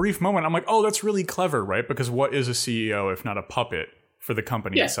for a brief moment, I'm like, oh, that's really clever, right? Because what is a CEO if not a puppet for the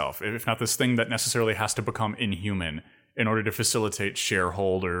company itself, if not this thing that necessarily has to become inhuman in order to facilitate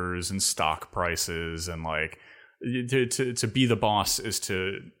shareholders and stock prices, and like to be the boss is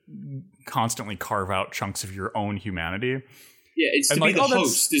to constantly carve out chunks of your own humanity. Yeah, it's to be the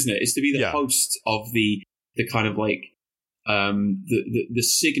host, isn't it? It's to be the host of the kind of like the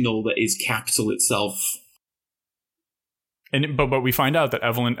signal that is capital itself. And but we find out that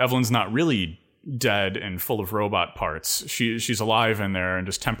Evelyn's not really dead and full of robot parts. She's alive in there and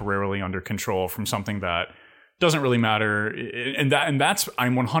just temporarily under control from something that doesn't really matter. And that's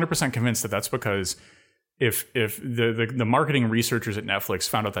I'm 100% convinced that that's because if the marketing researchers at Netflix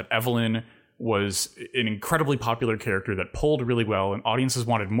found out that Evelyn was an incredibly popular character that pulled really well and audiences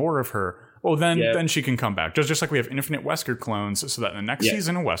wanted more of her, well then she can come back. Just like we have infinite Wesker clones, so that in the next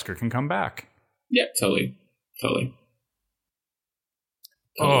season a Wesker can come back. Yeah, totally.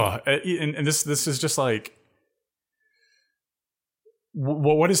 Oh, and this is just like,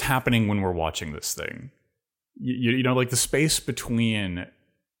 what is happening when we're watching this thing? You know, like the space between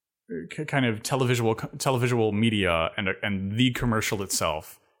kind of televisual media and the commercial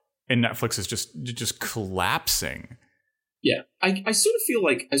itself in Netflix is just collapsing. Yeah, I sort of feel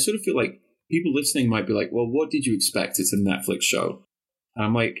like people listening might be like, well, what did you expect? It's a Netflix show. And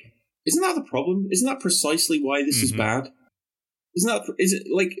I'm like, isn't that the problem? Isn't that precisely why this is bad? Is it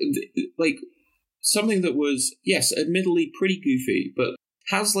like something that was, yes, admittedly pretty goofy, but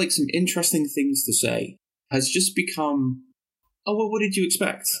has like some interesting things to say, has just become, oh, well, what did you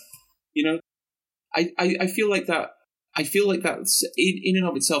expect? You know, I feel like that in and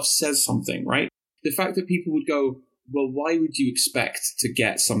of itself says something, right? The fact that people would go, well, why would you expect to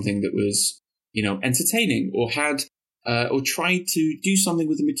get something that was, you know, entertaining or had or tried to do something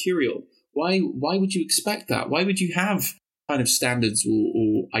with the material? Why would you expect that? Why would you have kind of standards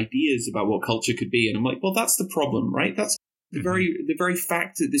or ideas about what culture could be? And I'm like, well, that's the problem, right? That's the very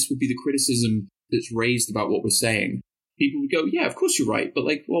fact that this would be the criticism that's raised about what we're saying. People would go, yeah, of course you're right, but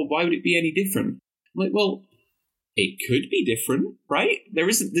like, well, why would it be any different? I'm like, well, it could be different, right?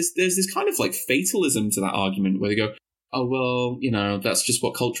 There's this kind of like fatalism to that argument where they go, oh, well, you know, that's just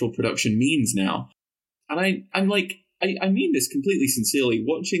what cultural production means now. And I'm like, I mean this completely sincerely.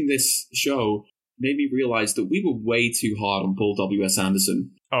 Watching this show made me realize that we were way too hard on Paul W.S.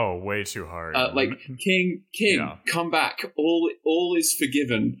 Anderson. Oh, way too hard. Like, King, yeah. Come back. All is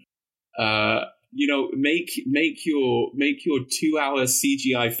forgiven. Make your 2-hour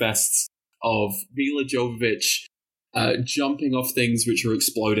CGI fests of Mila Jovovich jumping off things which are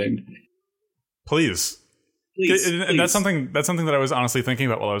exploding. Please. And that's something that I was honestly thinking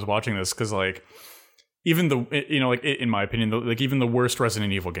about while I was watching this, because like even in my opinion, even the worst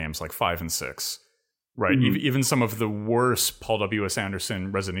Resident Evil games, like 5 and 6, right? Mm-hmm. Even some of the worst Paul W.S.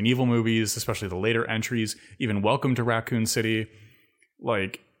 Anderson Resident Evil movies, especially the later entries, even Welcome to Raccoon City,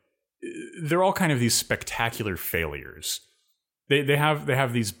 like they're all kind of these spectacular failures. They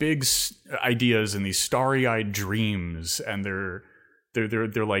have these big ideas and these starry-eyed dreams, and they're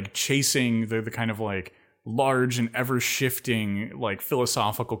like chasing the kind of like large and ever-shifting like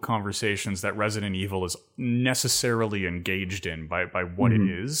philosophical conversations that Resident Evil is necessarily engaged in by what it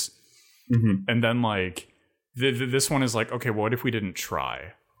is. Mm-hmm. And then like this one is like, okay, well, what if we didn't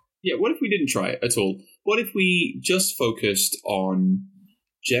try? Yeah, what if we didn't try at all? What if we just focused on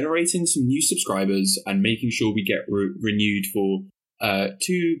generating some new subscribers and making sure we get renewed for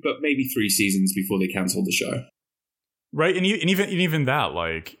 2, but maybe 3 seasons before they cancel the show? Right, and even that,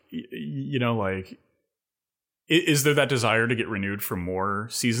 like, like, is there that desire to get renewed for more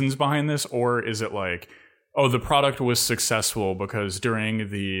seasons behind this, or is it like, oh, the product was successful because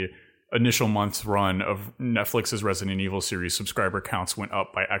during the initial month's run of Netflix's Resident Evil series, subscriber counts went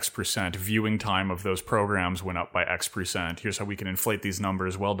up by X%, viewing time of those programs went up by X%. Here's how we can inflate these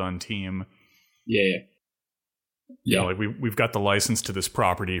numbers. Well done, team. Yeah. Like we've got the license to this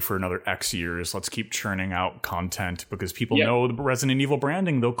property for another X years. Let's keep churning out content because people know the Resident Evil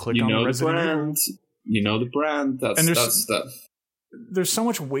branding. They'll click on the Resident Evil. You know the brand. That's stuff. There's so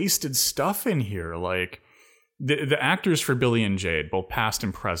much wasted stuff in here. Like the actors for Billy and Jade, both past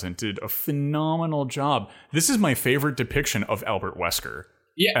and present, did a phenomenal job. This is my favorite depiction of Albert Wesker.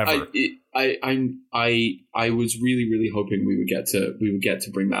 Yeah, ever. I was really, really hoping we would get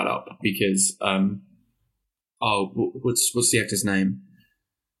to bring that up because what's the actor's name?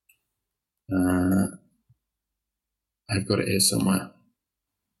 I've got it here somewhere.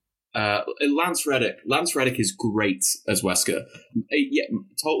 Lance Reddick. Lance Reddick is great as Wesker. Yeah,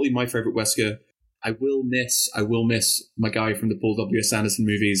 totally my favorite Wesker. I will miss my guy from the Paul W.S. Anderson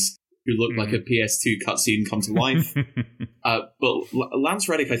movies who looked like a PS2 cutscene come to life. But Lance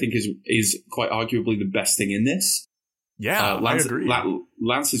Reddick, I think, is quite arguably the best thing in this. Yeah, Lance, I agree.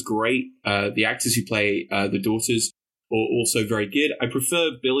 Lance is great. The actors who play the daughters are also very good. I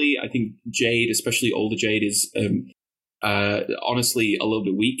prefer Billy. I think Jade, especially older Jade, is honestly a little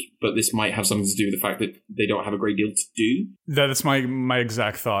bit weak, but this might have something to do with the fact that they don't have a great deal to do. That's my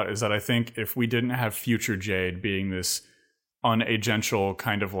exact thought, is that I think if we didn't have future Jade being this unagential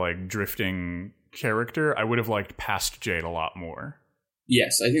kind of like drifting character, I would have liked past Jade a lot more.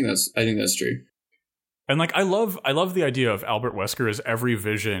 Yes, I think that's true. And like I love the idea of Albert Wesker as every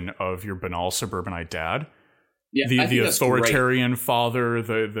vision of your banal suburbanite dad. Yeah, the authoritarian father,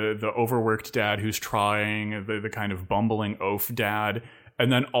 the overworked dad who's trying, the kind of bumbling oaf dad,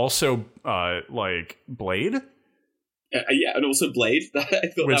 and then also like Blade. Yeah, and also Blade. I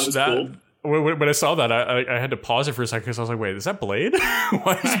thought that was cool. When I saw that, I had to pause it for a second because I was like, "Wait, is that Blade?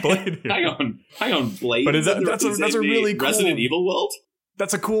 Why is Blade here?" Hang on, Blade. But that's a really cool Resident Evil world.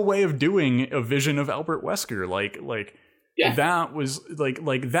 That's a cool way of doing a vision of Albert Wesker. Like that was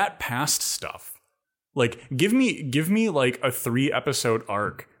like that past stuff. Like give me like a 3-episode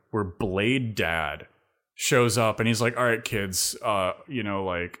arc where Blade Dad shows up and he's like, all right, kids,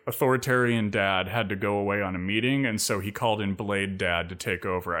 like authoritarian dad had to go away on a meeting, and so he called in Blade Dad to take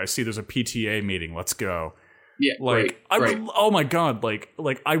over. I see there's a PTA meeting. Let's go. Yeah, like right. Oh my god, like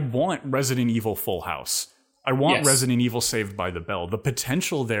I want Resident Evil Full House. I want Resident Evil Saved by the Bell. The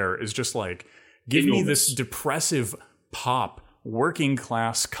potential there is just like, give me this depressive pop, working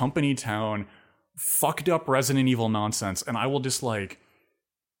class, company town, fucked up Resident Evil nonsense, and I will just like,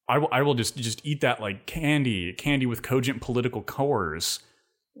 I will just eat that like candy with cogent political cores.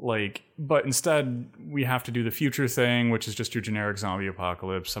 Like, but instead we have to do the future thing, which is just your generic zombie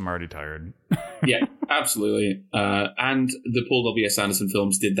apocalypse. I'm already tired. Yeah, absolutely. And the Paul W.S. Anderson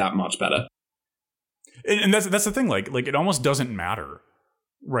films did that much better. And that's the thing. Like it almost doesn't matter,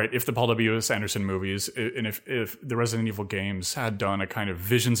 right? If the Paul W.S. Anderson movies and if the Resident Evil games had done a kind of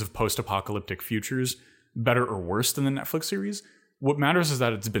visions of post-apocalyptic futures better or worse than the Netflix series, what matters is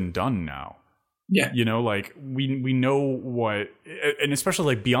that it's been done now. Yeah, like we know what, and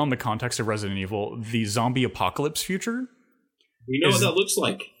especially like beyond the context of Resident Evil, the zombie apocalypse future. We know what that looks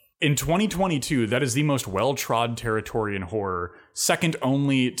like. in 2022, that is the most well-trod territory in horror, second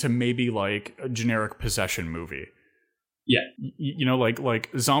only to maybe like a generic possession movie. Yeah. You know, like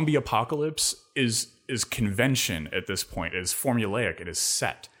zombie apocalypse is convention at this point. It is formulaic. It is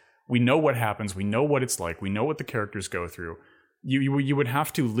set. We know what happens. We know what it's like. We know what the characters go through. You would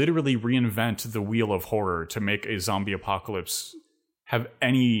have to literally reinvent the wheel of horror to make a zombie apocalypse have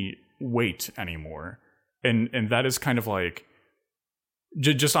any weight anymore. And that is kind of like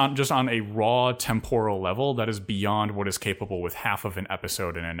just on a raw temporal level that is beyond what is capable with half of an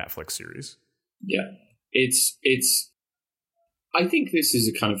episode in a Netflix series. Yeah. It's I think this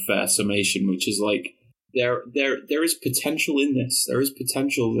is a kind of fair summation, which is like there is potential in this. There is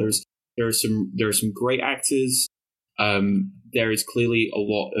potential. There are some great actors. There is clearly a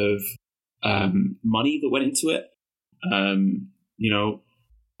lot of money that went into it. You know,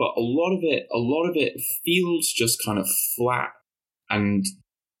 but a lot of it feels just kind of flat. And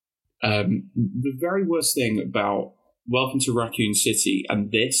the very worst thing about Welcome to Raccoon City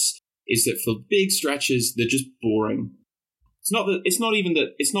and this is that for big stretches they're just boring. It's not even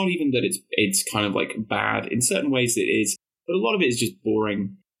that it's kind of like bad. In certain ways it is, but a lot of it is just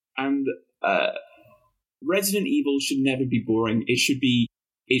boring. And Resident Evil should never be boring. It should be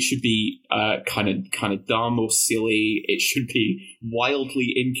kind of dumb or silly. It should be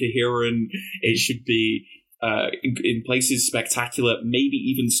wildly incoherent. It should be in places spectacular, maybe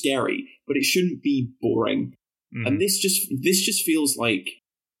even scary. But it shouldn't be boring. Mm-hmm. And this just feels like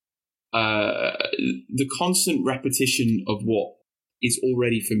the constant repetition of what is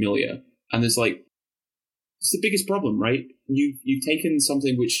already familiar. And there's like, it's the biggest problem, right? You've taken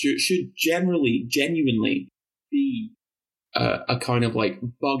something which should genuinely be a kind of like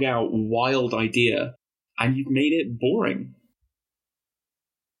bug out wild idea, and you've made it boring.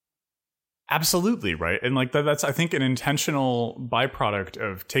 Absolutely, right. And like that's I think an intentional byproduct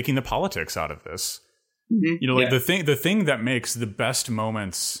of taking the politics out of this. Mm-hmm. You know, like the thing that makes the best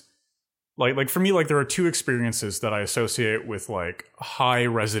moments, like for me, like there are two experiences that I associate with like high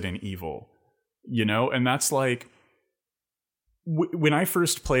Resident Evil, you know, and that's like when I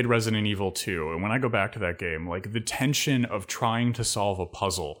first played Resident Evil 2, and when I go back to that game, like the tension of trying to solve a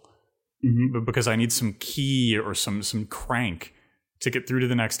puzzle, mm-hmm. because I need some key or some crank to get through to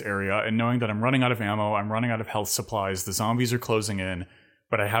the next area, and knowing that I'm running out of ammo, I'm running out of health supplies, the zombies are closing in,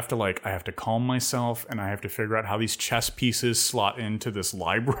 but I have to calm myself, and I have to figure out how these chess pieces slot into this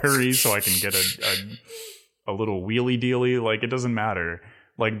library so I can get a little wheelie dealy. Like, it doesn't matter.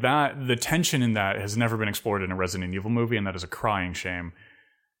 Like that, the tension in that has never been explored in a Resident Evil movie, and that is a crying shame.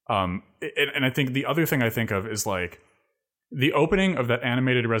 And I think the other thing I think of is like the opening of that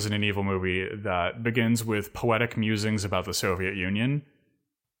animated Resident Evil movie that begins with poetic musings about the Soviet Union.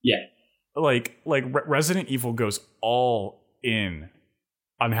 Yeah. Like Resident Evil goes all in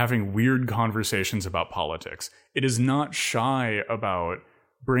on having weird conversations about politics. It is not shy about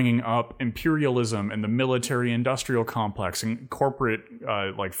bringing up imperialism and the military-industrial complex and corporate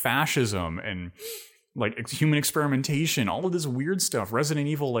like fascism and like human experimentation, all of this weird stuff. Resident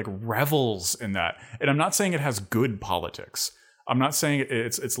Evil like revels in that. And I'm not saying it has good politics. I'm not saying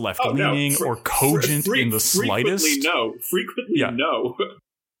it's left-leaning or cogent in the slightest. Frequently no.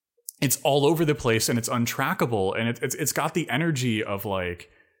 It's all over the place and it's untrackable, and it's got the energy of like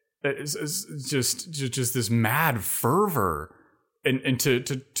it's just this mad fervor. And to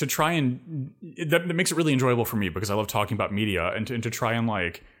try and that makes it really enjoyable for me because I love talking about media, and to try and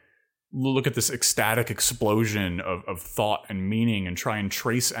like look at this ecstatic explosion of thought and meaning and try and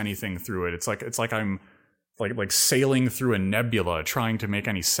trace anything through it. It's like I'm like sailing through a nebula trying to make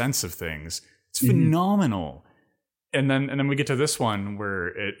any sense of things. It's phenomenal. And then we get to this one where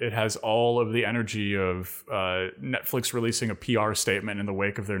it has all of the energy of Netflix releasing a PR statement in the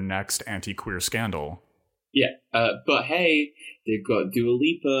wake of their next anti-queer scandal. Yeah, but hey, they've got Dua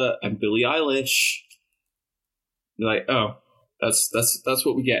Lipa and Billie Eilish. They're like, oh, that's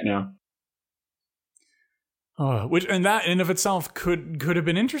what we get now. Which and that in of itself could have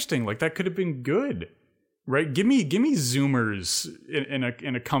been interesting. Like that could have been good, right? Give me Zoomers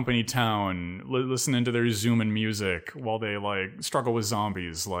in a company town listening to their Zoomin' music while they like struggle with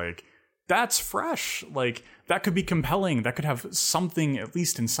zombies. Like that's fresh. Like that could be compelling. That could have something at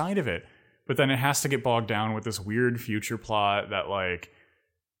least inside of it. But then it has to get bogged down with this weird future plot that like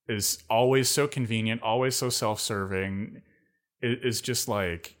is always so convenient, always so self-serving. It is just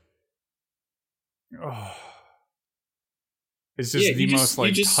like, it's just the most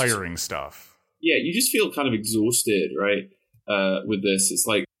tiring stuff. Yeah, you just feel kind of exhausted, right? With this, it's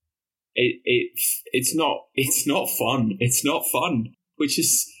like it's not fun. It's not fun, which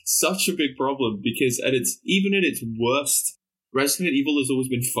is such a big problem because even at its worst Resident Evil has always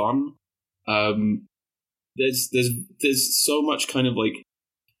been fun. There's so much kind of like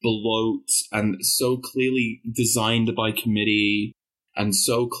bloat and so clearly designed by committee and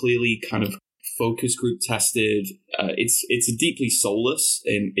so clearly kind of focus group tested. It's deeply soulless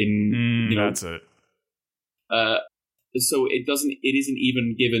in you know, that's it. So it isn't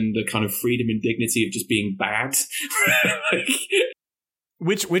even given the kind of freedom and dignity of just being bad.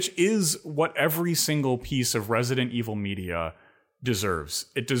 Which is what every single piece of Resident Evil media deserves.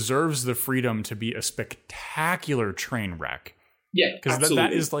 It deserves the freedom to be a spectacular train wreck. Yeah, because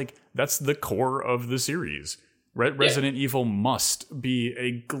that is like, that's the core of the series. Resident Evil must be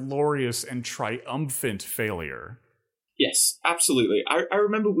a glorious and triumphant failure. Yes, absolutely. I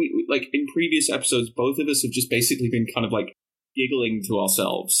remember we like in previous episodes, both of us have just basically been kind of like giggling to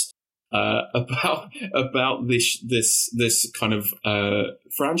ourselves about this kind of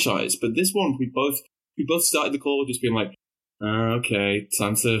franchise. But this one, we both started the call just being like, okay,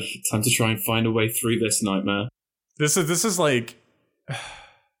 time to try and find a way through this nightmare. This is like,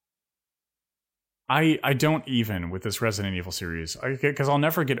 I don't even with this Resident Evil series, because I'll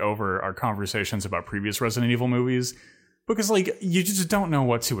never get over our conversations about previous Resident Evil movies, because like you just don't know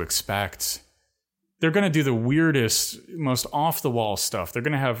what to expect. They're gonna do the weirdest, most off the wall stuff. They're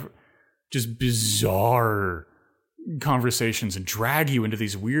gonna have just bizarre conversations and drag you into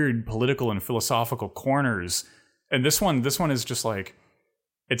these weird political and philosophical corners. And this one is just like,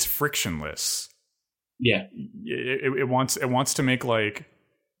 it's frictionless. Yeah, it wants to make like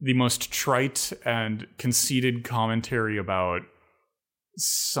the most trite and conceited commentary about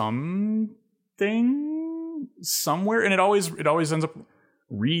something somewhere, and it always ends up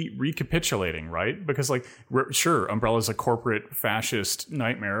recapitulating, right? Because like, sure, Umbrella's a corporate fascist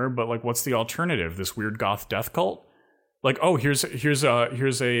nightmare, but like, what's the alternative? This weird goth death cult? Like, oh, here's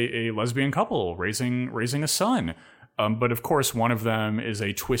a lesbian couple raising a son. But of course, one of them is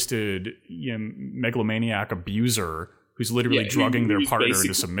a twisted megalomaniac abuser who's literally drugging their partner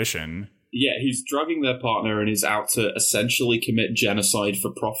into submission. Yeah, he's drugging their partner and is out to essentially commit genocide for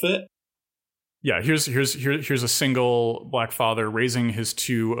profit. Yeah, here's a single black father raising his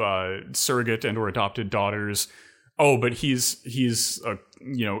two surrogate and or adopted daughters. Oh, but he's a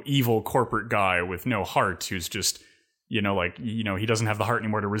evil corporate guy with no heart who's just he doesn't have the heart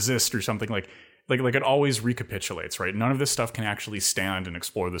anymore to resist or something like it always recapitulates, right? None of this stuff can actually stand and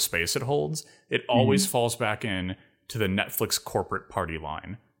explore the space it holds. It always falls back in to the Netflix corporate party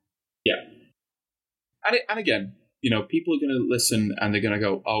line. Yeah. And again, people are going to listen and they're going to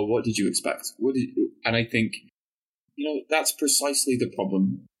go, oh, what did you expect? And I think, that's precisely the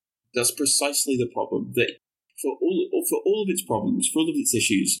problem. That's precisely the problem. That for all of its problems, for all of its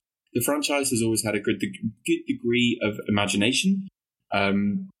issues, the franchise has always had a good degree of imagination.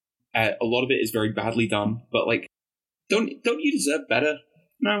 A lot of it is very badly done, but like, don't you deserve better?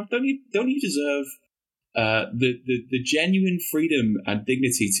 No, don't you deserve the genuine freedom and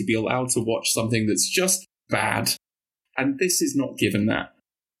dignity to be allowed to watch something that's just bad? And this is not given that.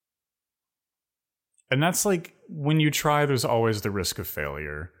 And that's like, when you try, there's always the risk of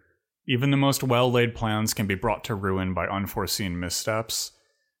failure. Even the most well-laid plans can be brought to ruin by unforeseen missteps.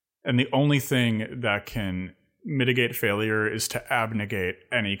 And the only thing that can mitigate failure is to abnegate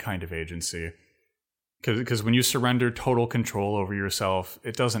any kind of agency. Because when you surrender total control over yourself,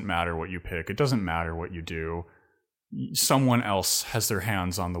 it doesn't matter what you pick. It doesn't matter what you do. Someone else has their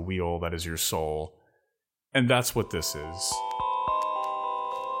hands on the wheel that is your soul. And that's what this is.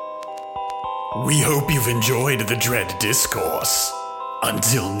 We hope you've enjoyed the Dread Discourse.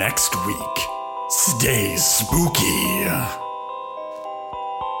 Until next week, stay spooky.